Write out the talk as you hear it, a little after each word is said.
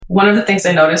one of the things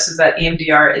I noticed is that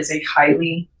EMDR is a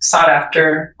highly sought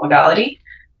after modality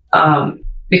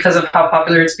because of how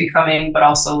popular it's becoming, but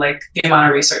also like the amount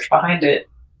of research behind it.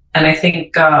 And I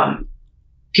think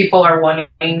people are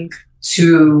wanting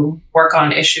to work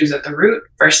on issues at the root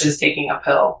versus taking a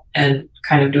pill and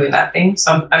kind of doing that thing.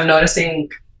 So I'm noticing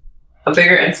a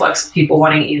bigger influx of people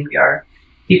wanting EMDR,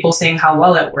 people saying how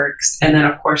well it works. And then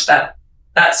of course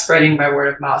that's spreading by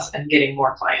word of mouth and getting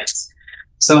more clients.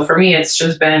 So for me, it's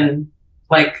just been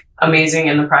like amazing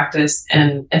in the practice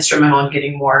and instrumental in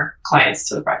getting more clients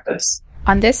to the practice.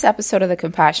 On this episode of the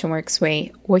Compassion Works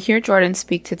Way, we'll hear Jordan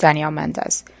speak to Danielle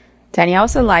Mendez. Danielle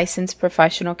is a licensed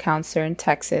professional counselor in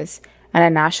Texas and a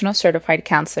national certified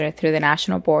counselor through the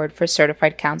National Board for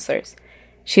Certified Counselors.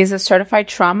 She is a certified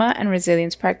trauma and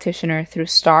resilience practitioner through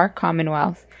STAR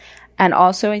Commonwealth and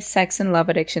also a sex and love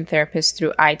addiction therapist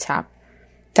through ITAP.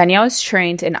 Danielle is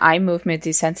trained in eye movement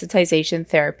desensitization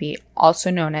therapy, also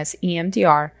known as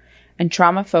EMDR, and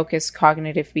trauma-focused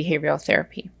cognitive behavioral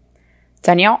therapy.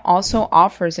 Danielle also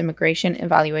offers immigration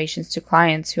evaluations to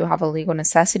clients who have a legal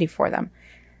necessity for them.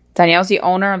 Danielle is the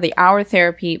owner of the Hour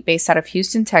Therapy based out of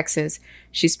Houston, Texas.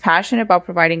 She's passionate about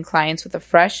providing clients with a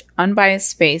fresh, unbiased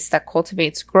space that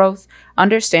cultivates growth,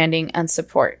 understanding, and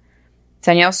support.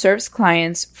 Danielle serves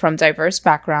clients from diverse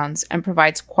backgrounds and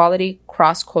provides quality,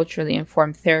 cross-culturally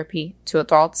informed therapy to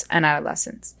adults and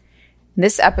adolescents. In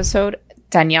this episode,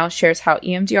 Danielle shares how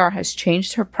EMDR has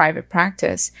changed her private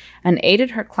practice and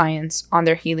aided her clients on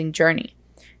their healing journey.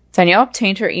 Danielle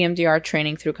obtained her EMDR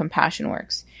training through Compassion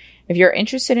Works. If you're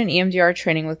interested in EMDR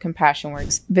training with Compassion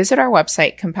Works, visit our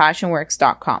website,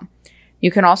 compassionworks.com. You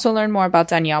can also learn more about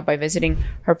Danielle by visiting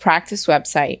her practice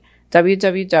website,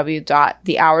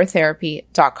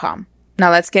 www.thehourtherapy.com. Now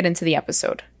let's get into the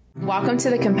episode. Welcome to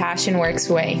the Compassion Works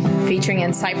Way, featuring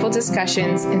insightful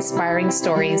discussions, inspiring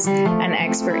stories, and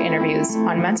expert interviews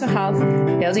on mental health,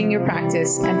 building your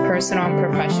practice, and personal and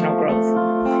professional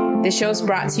growth. This show is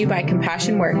brought to you by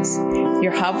Compassion Works,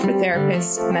 your hub for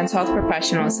therapists, mental health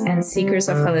professionals, and seekers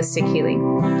of holistic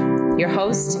healing. Your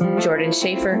host, Jordan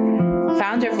Schaefer,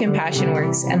 founder of Compassion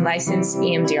Works and licensed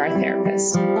EMDR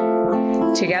therapist.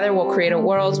 Together, we'll create a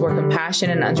world where compassion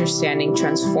and understanding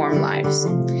transform lives.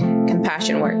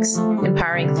 Compassion Works,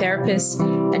 empowering therapists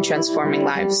and transforming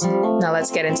lives. Now let's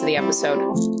get into the episode.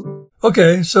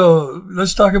 Okay, so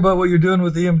let's talk about what you're doing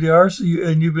with EMDR.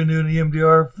 You've been doing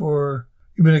EMDR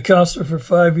you've been a counselor for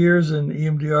 5 years and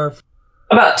EMDR for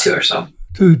about 2 or so.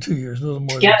 2 years, a little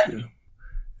more than 2.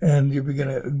 And you're going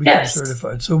to become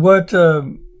certified. So what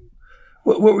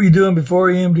were you doing before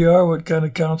EMDR? What kind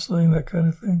of counseling, that kind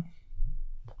of thing?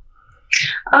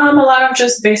 A lot of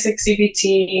just basic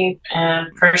CBT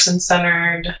and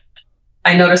person-centered.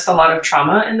 I noticed a lot of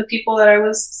trauma in the people that I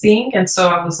was seeing. And so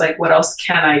I was like, what else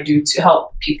can I do to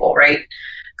help people, right?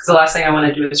 Because the last thing I want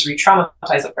to do is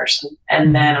re-traumatize a person.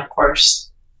 And then, of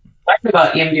course, I learned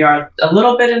about EMDR a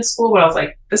little bit in school, but I was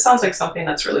like, this sounds like something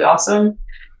that's really awesome.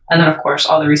 And then, of course,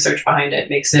 all the research behind it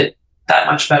makes it that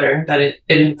much better, that it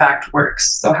in fact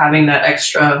works. So having that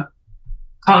extra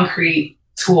concrete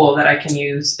tool that I can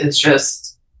use is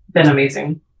just been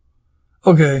amazing.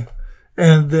 Okay.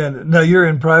 And then now you're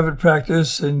in private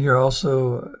practice and you're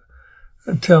also,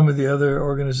 tell me the other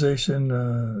organization.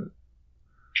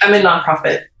 I'm in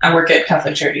nonprofit. I work at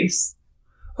Catholic Charities.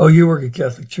 Oh, you work at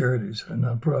Catholic Charities, a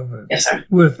nonprofit. Yes, sir.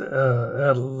 With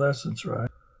adolescents,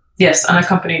 right? Yes,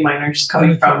 unaccompanied minors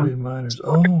coming unaccompanied from. minors.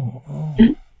 Oh.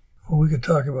 Mm-hmm. Well, we could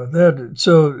talk about that.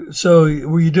 So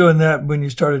were you doing that when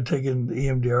you started taking the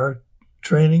EMDR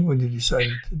training, when you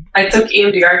decided to? I took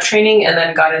EMDR training and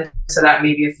then got into that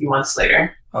maybe a few months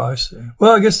later. Oh, I see.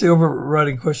 Well, I guess the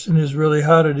overriding question is really,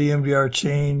 how did EMDR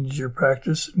change your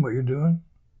practice and what you're doing?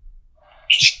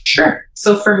 Sure.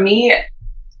 So for me,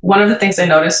 one of the things I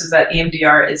noticed is that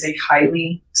EMDR is a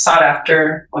highly sought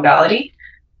after modality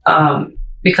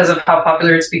because of how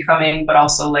popular it's becoming, but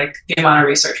also like the amount of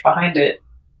research behind it.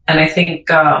 And I think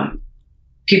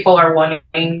people are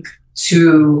wanting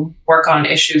to work on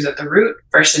issues at the root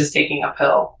versus taking a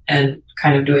pill and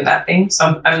kind of doing that thing.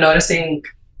 So I'm noticing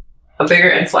a bigger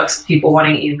influx of people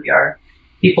wanting EMDR,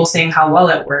 people saying how well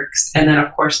it works. And then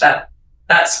of course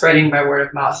that's spreading by word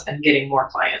of mouth and getting more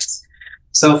clients.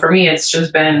 So for me, it's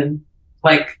just been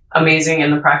like amazing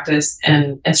in the practice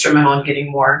and instrumental in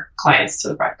getting more clients to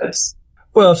the practice.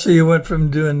 Well, so you went from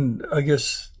doing, I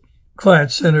guess,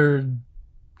 client-centered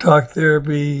talk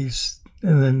therapy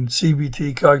and then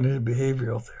CBT, cognitive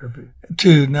behavioral therapy,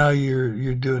 to now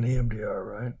you're doing EMDR,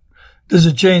 right? Does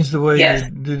it change the way Yes. you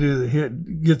do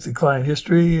get the client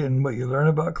history and what you learn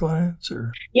about clients?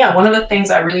 Or Yeah, one of the things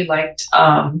I really liked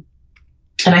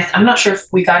and I'm not sure if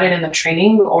we got it in the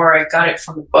training or I got it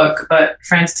from the book, but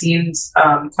Francine's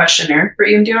questionnaire for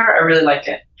EMDR, I really like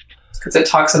it because it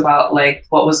talks about like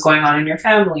what was going on in your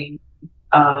family.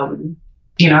 Have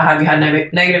you had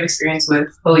negative experience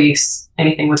with police,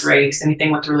 anything with race,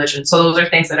 anything with religion? So those are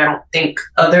things that I don't think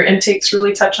other intakes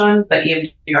really touch on, but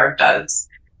EMDR does.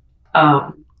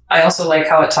 I also like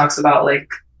how it talks about like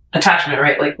attachment,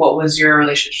 right? Like what was your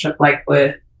relationship like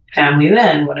with family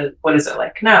then? What is it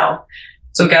like now?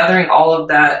 So gathering all of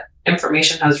that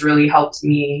information has really helped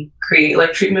me create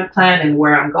like treatment plan and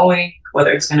where I'm going,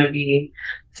 whether it's going to be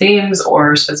themes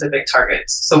or specific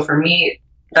targets. So for me,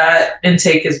 that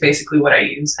intake is basically what I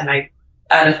use, and I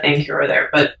add a thing here or there,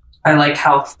 but I like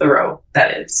how thorough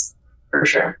that is for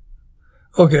sure.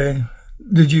 Okay.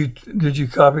 Did you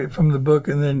copy it from the book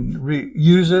and then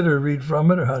use it or read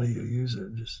from it, or how do you use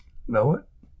it? Just know it?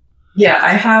 Yeah,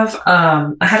 I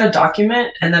had a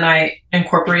document and then I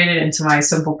incorporated it into my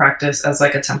simple practice as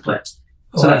like a template.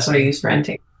 So that's what I use for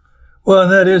intake. Well,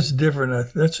 and that is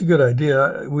different. That's a good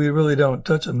idea. We really don't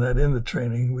touch on that in the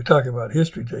training. We talk about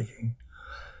history taking,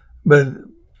 but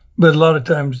a lot of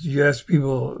times you ask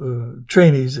people,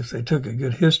 trainees, if they took a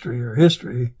good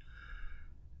history,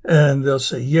 and they'll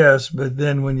say yes, but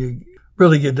then when you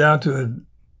really get down to it,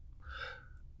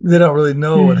 they don't really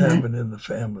know what happened in the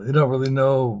family. They don't really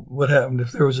know what happened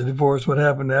if there was a divorce, what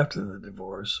happened after the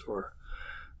divorce, or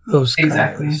those kind of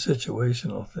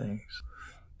situational things.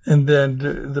 And then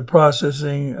the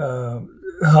processing,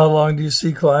 how long do you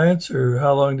see clients, or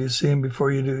how long do you see them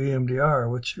before you do EMDR?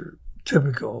 What's your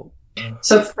typical?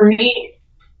 So for me,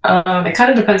 it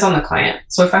kind of depends on the client.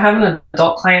 So if I have an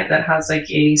adult client that has like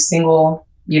a single,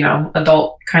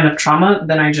 adult kind of trauma,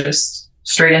 then I just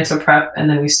straight into prep and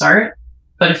then we start.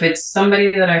 But if it's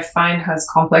somebody that I find has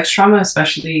complex trauma,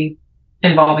 especially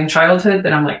involving childhood,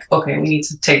 then I'm like, okay, we need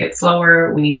to take it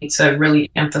slower. We need to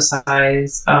really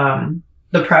emphasize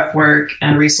the prep work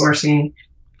and resourcing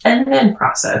and then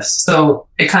process. So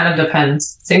it kind of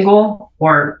depends, single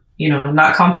or,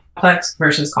 not complex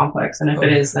versus complex. And if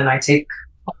it is, then I take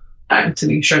time to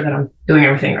be sure that I'm doing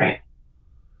everything right.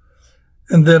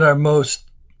 And then are most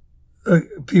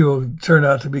people turn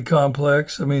out to be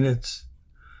complex? I mean, it's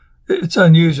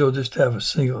unusual just to have a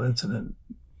single incident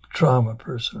trauma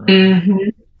person, right? Mm-hmm.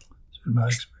 In my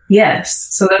experience. Yes.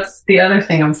 So that's the other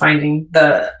thing I'm finding.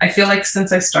 I feel like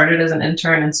since I started as an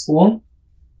intern in school,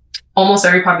 almost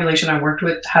every population I worked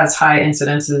with has high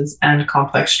incidences and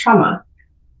complex trauma.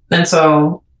 And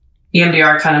so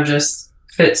EMDR kind of just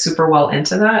fits super well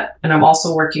into that. And I'm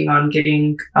also working on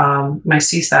getting my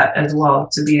CSAT as well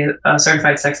to be a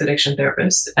certified sex addiction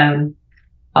therapist, and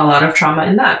a lot of trauma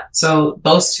in that. So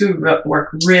those two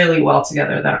work really well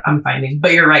together, that I'm finding.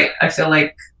 But you're right. I feel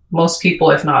like most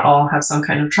people, if not all, have some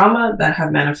kind of trauma that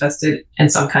have manifested in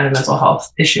some kind of mental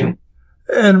health issue.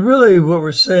 And really what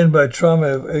we're saying by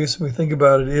trauma, I guess when we think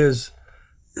about it, is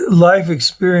life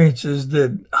experiences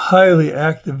that highly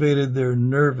activated their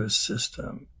nervous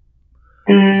system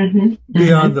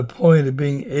beyond the point of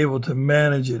being able to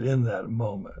manage it in that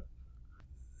moment.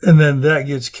 And then that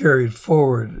gets carried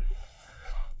forward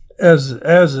as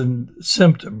a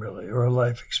symptom, really, or a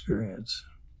life experience.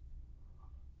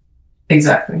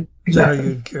 Exactly. Is that how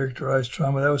you'd characterize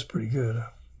trauma? That was pretty good.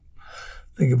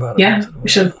 Think about it. Yeah, we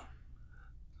should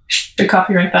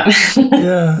copyright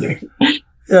that.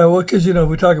 Yeah, well, because,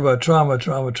 we talk about trauma,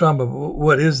 but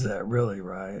what is that really,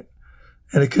 right?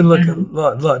 And it can look a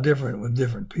lot different with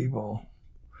different people.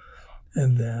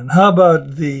 And then how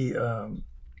about the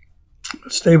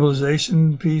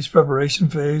stabilization piece, preparation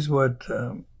phase?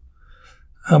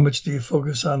 How much do you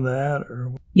focus on that?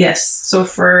 Or Yes. So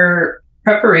for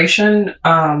preparation,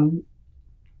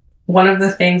 one of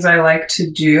the things I like to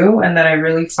do and that I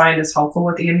really find is helpful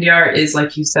with EMDR is,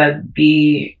 like you said,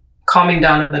 the calming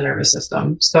down of the nervous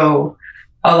system. So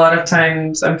a lot of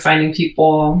times I'm finding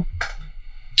people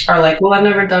are like, well, I've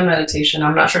never done meditation.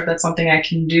 I'm not sure if that's something I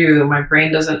can do. My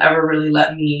brain doesn't ever really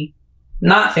let me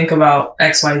not think about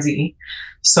X, Y, Z.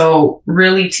 So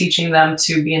really teaching them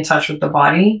to be in touch with the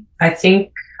body.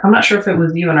 I'm not sure if it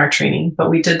was you in our training, but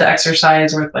we did the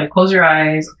exercise where it's like, close your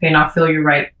eyes. Okay, now feel your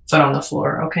right foot on the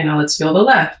floor. Okay, now let's feel the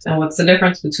left. And what's the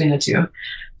difference between the two?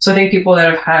 So I think people that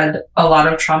have had a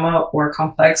lot of trauma or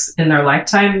complex in their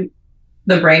lifetime,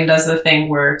 the brain does the thing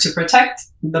where to protect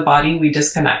the body, we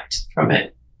disconnect from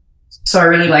it. So I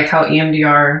really like how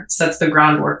EMDR sets the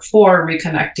groundwork for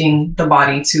reconnecting the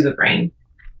body to the brain.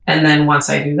 And then once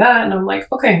I do that, and I'm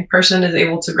like, okay, person is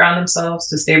able to ground themselves,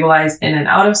 to stabilize in and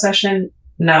out of session.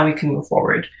 Now we can move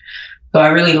forward. So I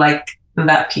really like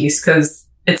that piece because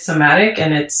it's somatic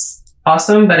and it's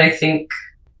awesome. But I think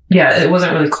yeah, it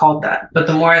wasn't really called that. But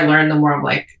the more I learned, the more I'm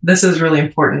like, this is really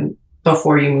important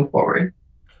before you move forward.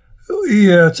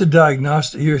 Yeah, it's a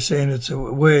diagnostic. You're saying it's a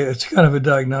way. It's kind of a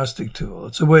diagnostic tool.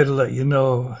 It's a way to let you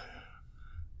know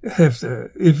if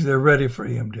they're ready for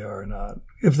EMDR or not,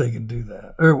 if they can do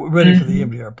that, or ready for the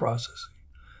EMDR processing.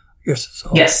 I guess it's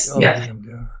all the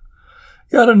EMDR.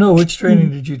 Yeah, I don't know, which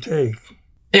training did you take?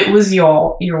 It was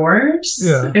yours.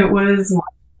 Yeah, it was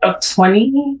of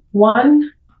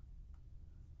 21.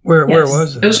 Where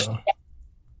was it? It was,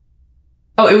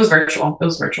 it was virtual. It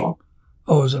was virtual.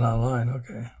 Oh, it was an online.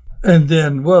 Okay. And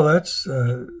then, well, that's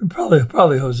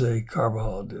probably Jose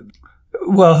Carvajal did.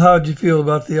 Well, how did you feel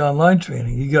about the online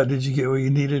training? Did you get what you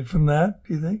needed from that,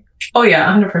 do you think? Oh yeah,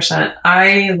 100%.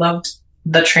 I loved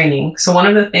the training. So one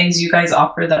of the things you guys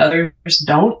offer that others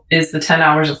don't is the 10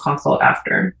 hours of consult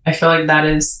after. I feel like that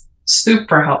is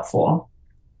super helpful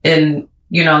in,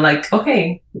 like,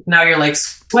 okay, now you're like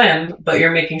swim, but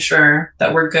you're making sure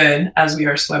that we're good as we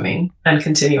are swimming and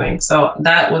continuing. So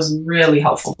that was really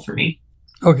helpful for me.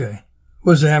 Okay.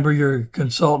 Was Amber your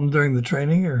consultant during the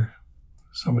training or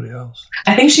somebody else?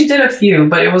 I think she did a few,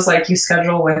 but it was like you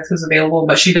schedule with who's available,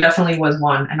 but she definitely was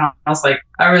one. And I was like,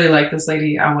 I really like this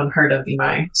lady. I want her to be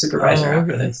my supervisor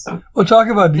after this. So. Well, talk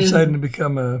about deciding to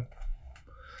become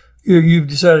you've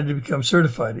decided to become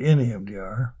certified in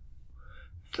EMDR.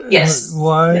 Yes.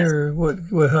 Why yes. or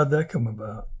what, how'd that come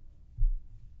about?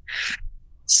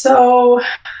 So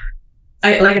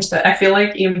like I said, I feel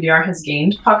like EMDR has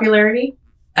gained popularity.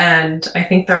 And I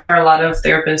think there are a lot of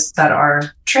therapists that are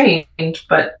trained,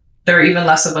 but there are even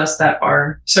less of us that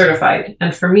are certified.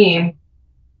 And for me,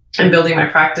 in building my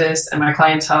practice and my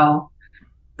clientele,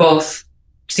 both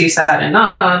CSAT and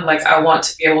non, like I want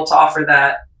to be able to offer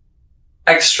that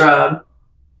extra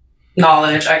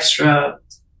knowledge, extra,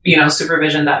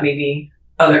 supervision that maybe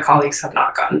other colleagues have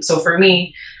not gotten. So for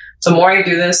me, the more I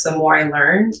do this, the more I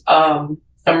learn. I'm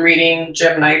reading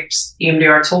Jim Knight's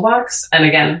EMDR Toolbox. And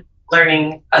again,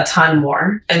 learning a ton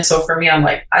more. And so for me, I'm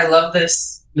like, I love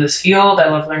this field. I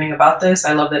love learning about this.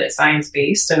 I love that it's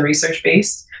science-based and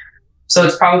research-based. So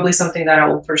it's probably something that I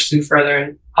will pursue further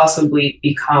and possibly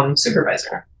become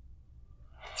supervisor.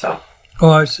 So.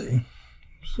 Oh, I see.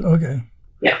 Okay.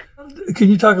 Yeah. Can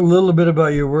you talk a little bit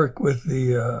about your work with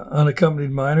the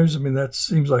unaccompanied minors? I mean, that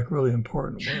seems like really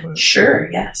important. Sure.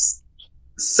 Yes.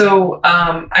 So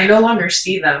I no longer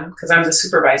see them because I'm the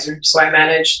supervisor. So I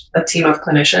manage a team of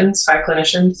clinicians, 5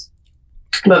 clinicians.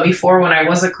 But before, when I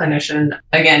was a clinician,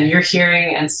 again, you're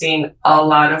hearing and seeing a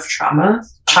lot of trauma,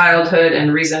 childhood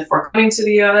and reason for coming to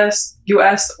the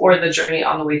US or the journey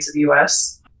on the way to the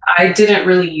US. I didn't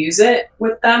really use it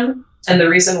with them. And the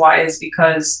reason why is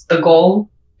because the goal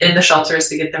in the shelter is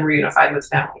to get them reunified with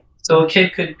family. So a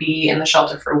kid could be in the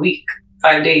shelter for a week,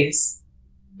 5 days,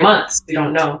 months, we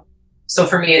don't know. So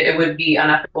for me, it would be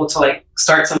unethical to like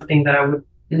start something that I would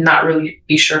not really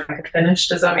be sure if I could finish.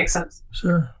 Does that make sense?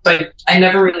 Sure. But I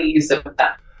never really used it with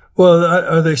that. Well,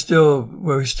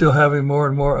 were we still having more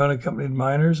and more unaccompanied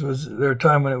minors? Was there a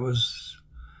time when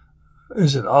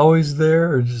is it always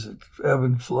there or does it ebb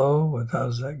and flow? How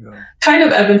does that go? Kind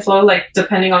of ebb and flow, like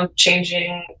depending on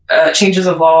changes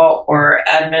of law or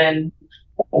admin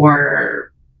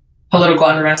or political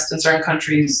unrest in certain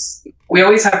countries. We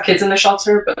always have kids in the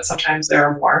shelter, but sometimes there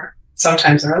are more,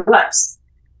 sometimes there are less.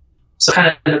 So it kind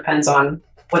of depends on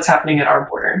what's happening at our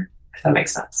border, if that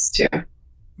makes sense too.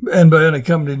 And by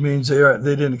unaccompanied means they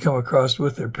didn't come across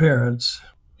with their parents.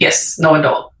 Yes, no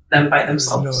adult, them by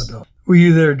themselves. No adult. Were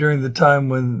you there during the time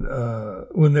when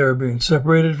they were being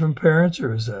separated from parents,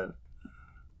 or is that?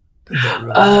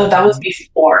 That was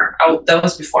before. That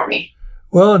was before me.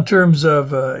 Well, in terms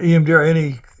of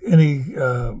EMDR, any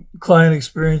client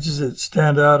experiences that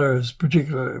stand out as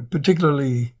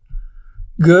particularly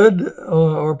good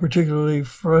or particularly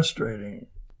frustrating?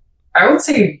 I would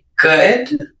say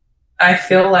good. I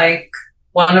feel like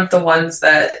one of the ones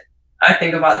that I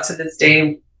think about to this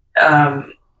day,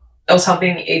 I was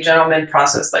helping a gentleman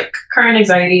process like current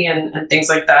anxiety and things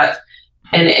like that.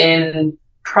 And in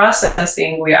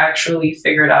processing, we actually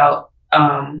figured out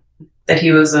that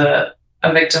he was a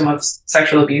victim of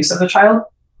sexual abuse as a child.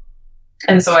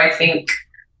 And so I think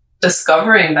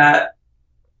discovering that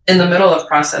in the middle of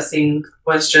processing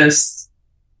was just,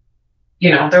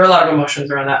 there were a lot of emotions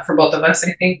around that for both of us,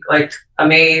 I think, like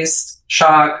amazed,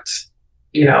 shocked,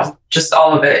 just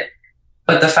all of it.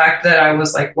 But the fact that I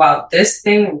was like, wow, this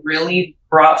thing really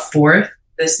brought forth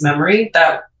this memory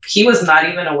that he was not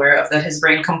even aware of, that his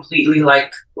brain completely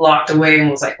like locked away and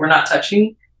was like, we're not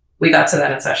touching. We got to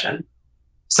that in session.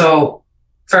 So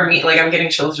for me, like I'm getting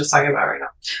chills just talking about it right now.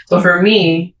 So for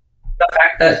me, the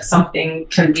fact that something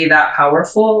can be that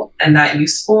powerful and that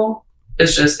useful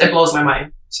is just, it blows my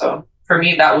mind. So for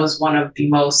me, that was one of the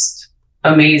most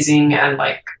amazing and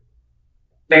like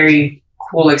very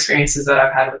cool experiences that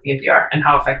I've had with EMDR and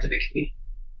how effective it can be.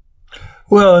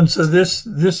 Well, and so this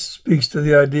speaks to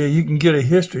the idea you can get a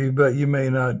history, but you may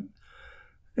not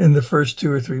in the first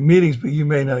 2 or 3 meetings, but you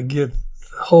may not get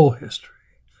the whole history.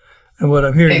 And what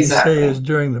I'm hearing you say is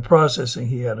during the processing,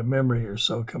 he had a memory or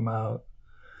so come out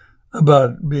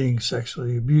about being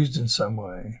sexually abused in some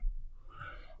way.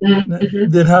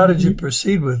 Mm-hmm. Then how did you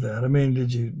proceed with that? I mean,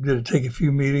 did it take a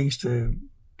few meetings to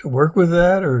work with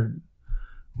that, or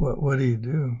what do you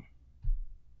do?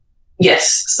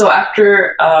 Yes. So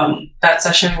after that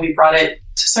session, we brought it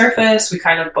to surface. We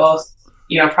kind of both,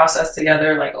 processed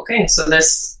together like, okay, so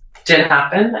this did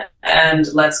happen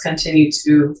and let's continue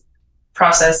to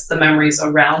process the memories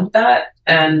around that.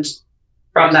 And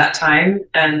from that time,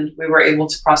 and we were able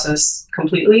to process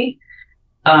completely.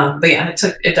 But yeah,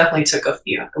 it definitely took a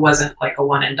few. It wasn't like a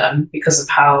one and done because of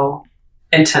how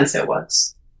intense it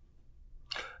was.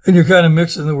 And you're kind of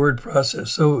mixing the word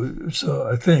process. So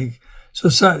I think,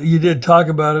 you did talk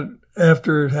about it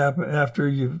after it happened, after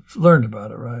you learned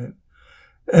about it, right?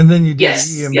 And then you did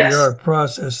EMDR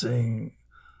processing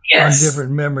on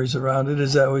different memories around it.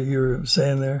 Is that what you were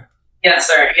saying there? Yes,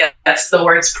 sir. Yes, the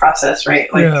word's process,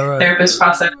 right? Like therapist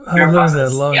process. I learned that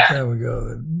a long time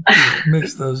ago. That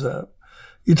mix those up.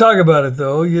 You talk about it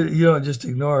though. You don't just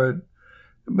ignore it,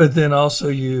 but then also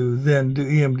you then do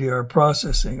EMDR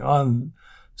processing on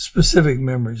specific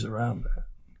memories around that.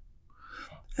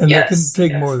 And that can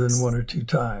take more than 1 or 2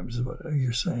 times, is what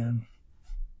you're saying.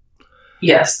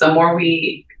 Yes, the more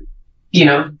we,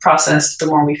 processed, the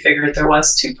more we figured there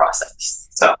was to process.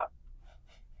 So.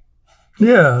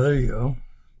 Yeah, there you go.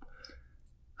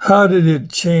 How did it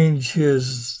change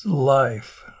his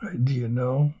life? Do you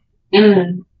know?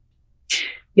 Mm-hmm.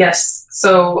 Yes.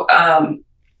 So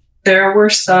there were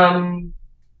some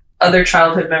other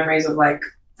childhood memories of like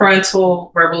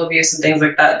parental verbal abuse and things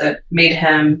like that made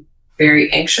him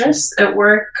very anxious at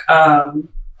work.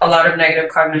 A lot of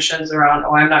negative cognitions around,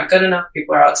 I'm not good enough.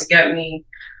 People are out to get me.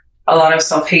 A lot of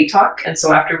self-hate talk. And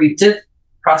so after we did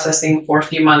processing for a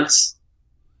few months,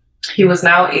 he was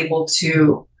now able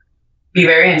to be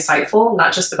very insightful,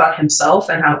 not just about himself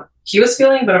and how he was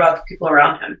feeling, but about the people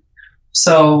around him.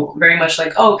 So very much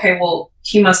like, okay, well,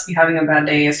 he must be having a bad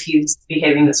day if he's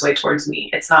behaving this way towards me.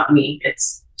 It's not me.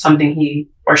 It's something he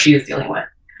or she is dealing with.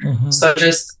 Mm-hmm. So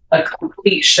just a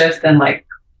complete shift in like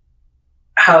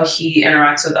how he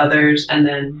interacts with others, and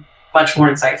then much more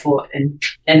insightful in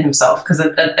himself. Because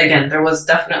again, there was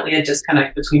definitely a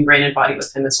disconnect between brain and body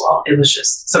with him as well. It was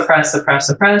just suppress.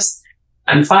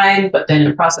 I'm fine. But then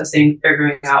in processing,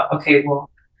 figuring out, okay, well,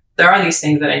 there are these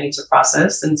things that I need to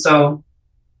process. And so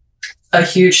a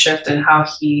huge shift in how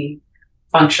he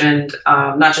functioned,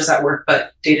 not just at work,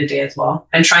 but day to day as well.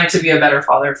 And trying to be a better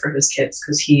father for his kids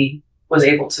because he was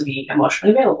able to be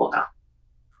emotionally available now.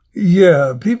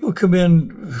 Yeah, people come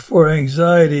in for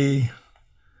anxiety,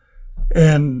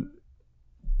 and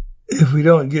if we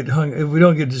don't get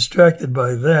distracted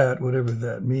by that, whatever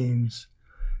that means,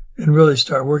 and really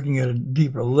start working at a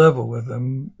deeper level with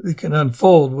them, it can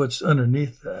unfold what's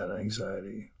underneath that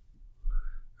anxiety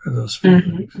or those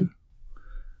feelings. Mm-hmm.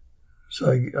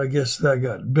 So I guess that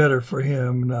got better for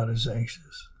him, not as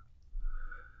anxious.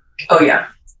 Oh yeah,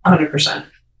 100%.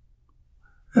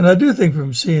 And I do think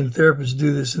from seeing therapists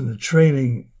do this in the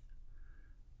training,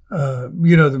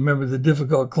 remember the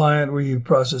difficult client where you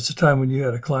processed the time when you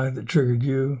had a client that triggered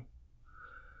you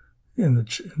in the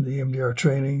EMDR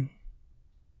training.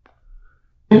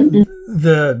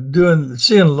 Mm-hmm.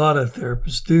 Seeing a lot of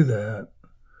therapists do that.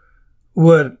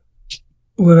 What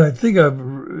I think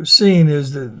I've seen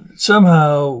is that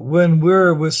somehow when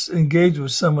we're engaged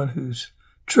with someone who's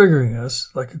triggering us,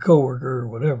 like a coworker or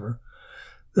whatever,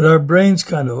 that our brains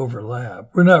kind of overlap.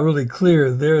 We're not really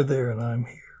clear they're there and I'm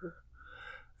here.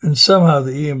 And somehow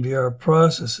the EMDR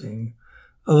processing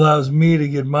allows me to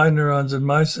get my neurons on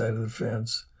my side of the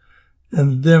fence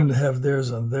and them to have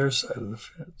theirs on their side of the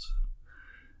fence.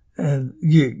 And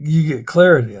you get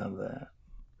clarity on that.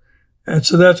 And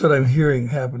so that's what I'm hearing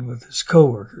happen with his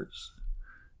coworkers.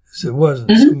 Is it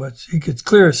wasn't so much, he could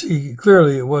see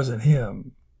clearly it wasn't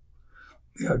him.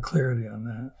 He got clarity on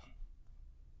that.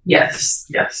 Yes,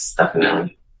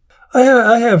 definitely.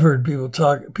 I have heard people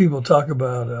talk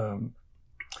about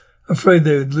afraid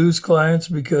they would lose clients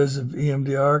because of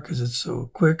EMDR because it's so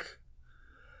quick.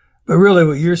 But really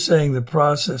what you're saying, the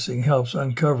processing helps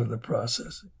uncover the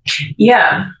processing.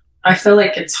 Yeah. I feel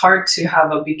like it's hard to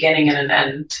have a beginning and an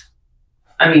end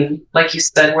I mean, like you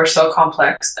said, we're so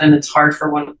complex and it's hard for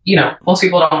one, most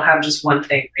people don't have just one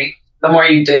thing, right? The more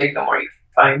you dig, the more you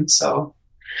find. So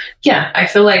yeah, I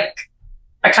feel like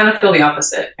I kind of feel the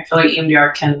opposite. I feel like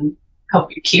EMDR can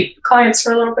help you keep clients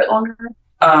for a little bit longer.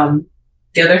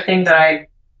 The other thing that I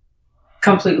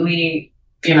completely,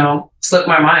 slipped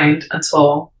my mind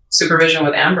until supervision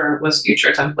with Amber was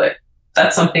future template.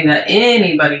 That's something that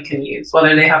anybody can use,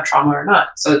 whether they have trauma or not.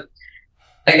 So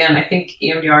again, I think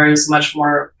EMDR is much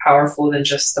more powerful than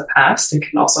just the past. It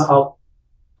can also help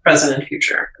present and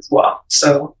future as well.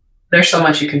 So there's so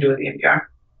much you can do with EMDR.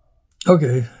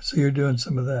 Okay, so you're doing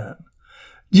some of that.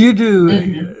 Do you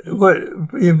do what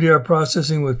EMDR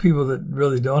processing with people that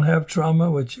really don't have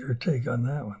trauma? What's your take on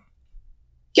that one?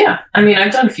 Yeah, I mean,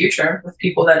 I've done future with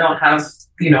people that don't have,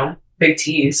 big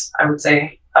T's, I would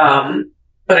say.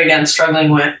 But again,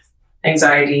 struggling with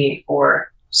anxiety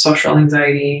or social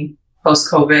anxiety,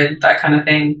 post-COVID, that kind of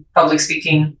thing, public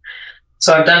speaking.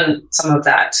 So I've done some of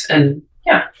that. And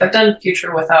yeah, I've done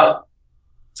future without,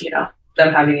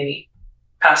 them having any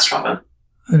past trauma.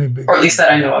 Or at least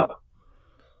that I know of.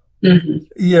 Mm-hmm.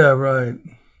 Yeah, right.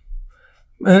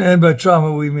 And by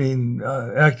trauma, we mean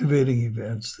activating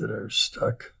events that are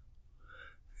stuck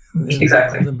in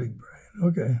exactly. the big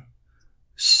brain. Okay.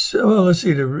 So let's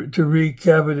see, to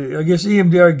recap it, I guess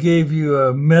EMDR gave you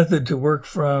a method to work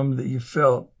from that you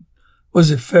felt was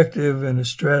effective in a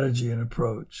strategy and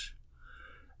approach.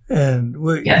 And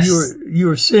yes. you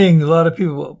were seeing a lot of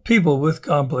people with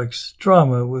complex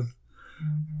trauma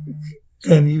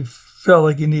and you felt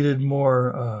like you needed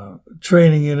more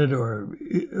training in it or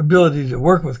ability to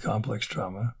work with complex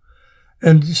trauma.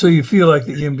 And so you feel like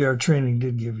the EMDR training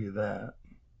did give you that.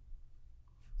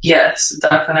 Yes,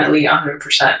 definitely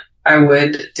 100%. I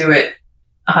would do it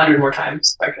 100 more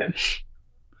times if I could.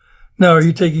 Now, are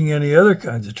you taking any other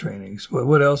kinds of trainings?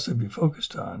 What else have you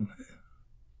focused on?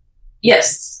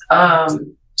 Yes.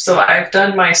 So I've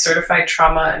done my certified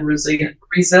trauma and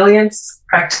resilience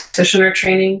practitioner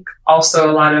training.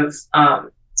 Also a lot of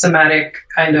somatic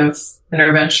kind of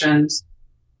interventions.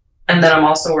 And then I'm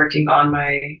also working on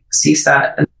my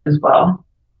CSAT as well,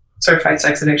 certified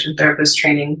sex addiction therapist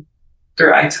training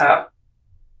through ITAP.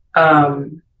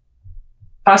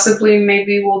 Possibly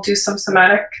maybe we'll do some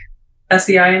somatic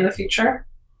SEI in the future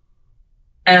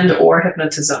and or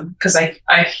hypnotism, because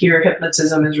I hear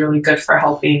hypnotism is really good for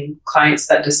helping clients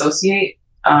that dissociate,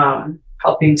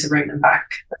 helping to bring them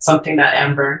back. That's something that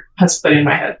Amber has put in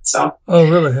my head. So oh,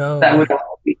 really? How? That would help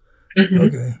me. Mm-hmm.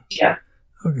 Okay. Yeah.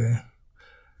 Okay.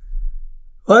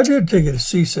 Well, I did take a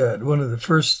CSAT, one of the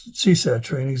first CSAT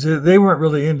trainings. They weren't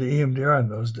really into EMDR in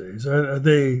those days. Are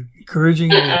they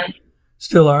encouraging it?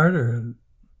 Still aren't, or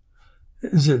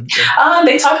is it?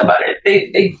 They talk about it.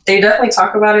 They definitely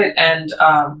talk about it, and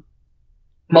not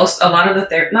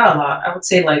a lot. I would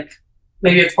say like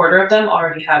maybe a quarter of them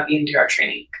already have EMDR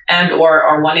training and or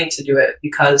are wanting to do it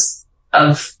because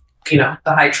of the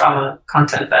high trauma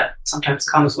content that sometimes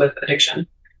comes with addiction.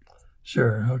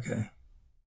 Sure. Okay.